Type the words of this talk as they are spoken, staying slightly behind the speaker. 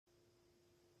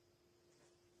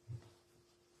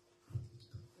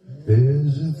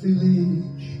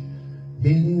village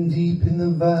hidden deep in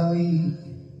the valley,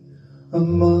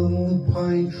 among the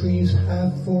pine trees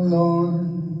half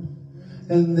forlorn.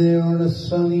 And there on a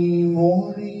sunny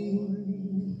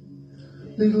morning,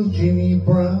 little Jimmy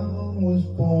Brown was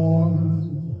born.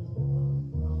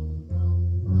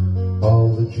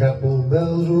 All the chapel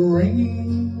bells were ringing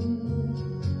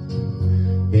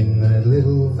in that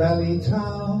little valley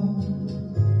town,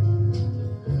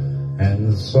 and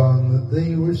the song that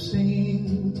they were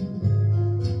singing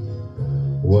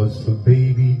was for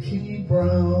baby Jimmy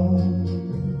Brown.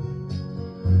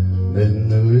 Then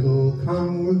the little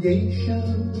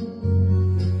congregation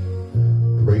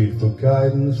prayed for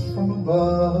guidance from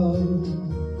above.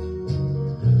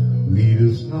 Lead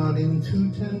us not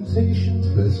into temptation,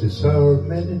 bless this our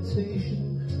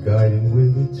meditation, guiding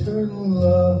with eternal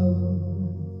love.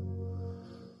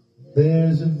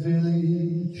 There's a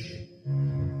village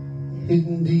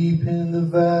hidden deep in the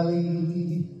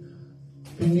valley,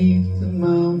 beneath the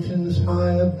mountains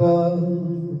high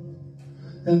above.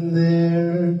 And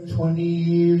there, 20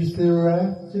 years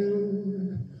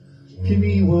thereafter,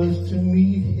 Jimmy was to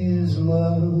meet his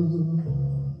love.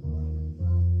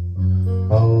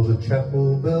 All the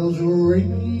chapel bells were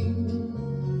ringing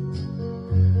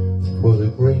for the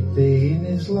great day in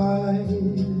his life,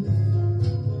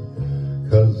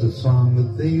 'cause the song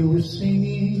that they were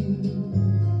singing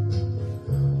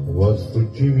was for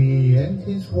Jimmy and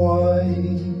his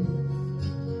wife.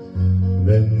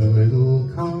 Then the little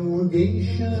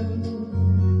congregation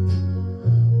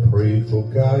prayed for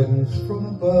guidance from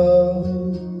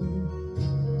above.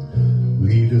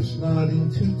 Lead us not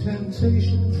into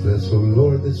temptation, bless, O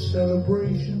Lord, this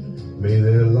celebration. May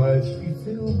their lives be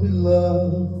filled with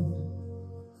love.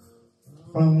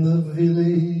 From the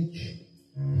village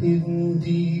hidden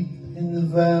deep in the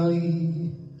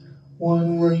valley,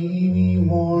 one rainy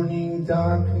morning,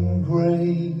 dark and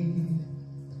gray,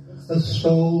 a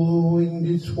soul winged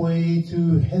its way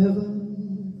to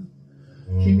heaven.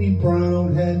 Jimmy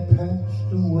Brown had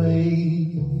passed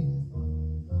away.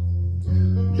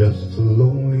 Just a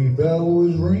lonely bell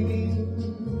was ringing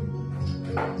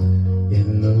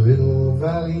in the little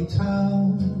valley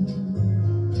town,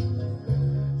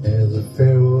 as a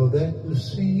farewell that was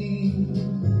singing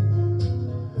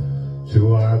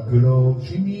to our good old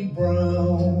Jimmy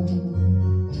Brown.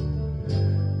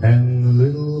 And the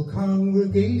little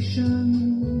congregation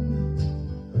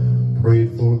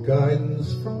prayed for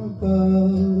guidance from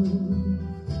above.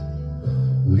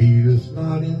 Lead us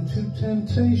not into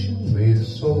temptation, may the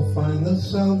soul find the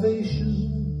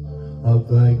salvation of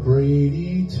thy great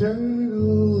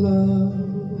eternal love.